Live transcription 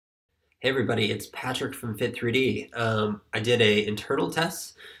Hey everybody, it's Patrick from Fit3D. I did a internal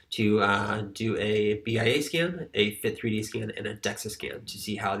test to do a BIA scan, a Fit3D scan, and a DXA scan to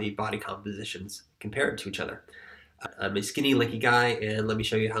see how the body compositions compared to each other. I'm a skinny, lanky guy, and let me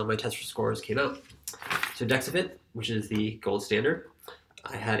show you how my test scores came out. So dexafit, which is the gold standard,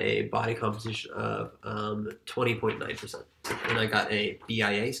 I had a body composition of 20.9%, and I got a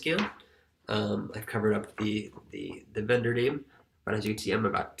BIA scan. I've covered up the vendor name, but as you can see, I'm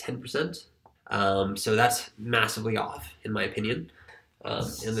about 10%. So that's massively off, in my opinion.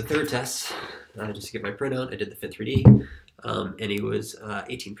 And the third test, just to get my printout, I did the Fit3D, and it was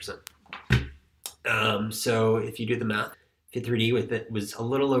 18%. So if you do the math, Fit3D with it was a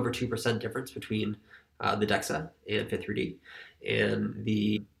little over 2% difference between the DXA and Fit3D, and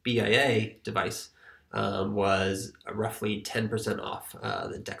the BIA device was roughly 10% off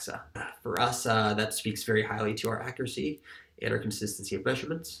the DXA. For us, that speaks very highly to our accuracy and our consistency of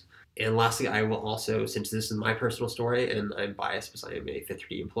measurements. And lastly, I will also, since this is my personal story and I'm biased because I am a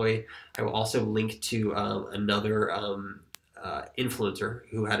Fit3D employee, I will also link to another influencer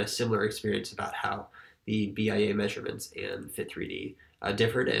who had a similar experience about how the BIA measurements and Fit3D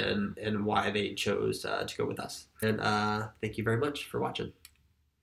differed and why they chose to go with us. And thank you very much for watching.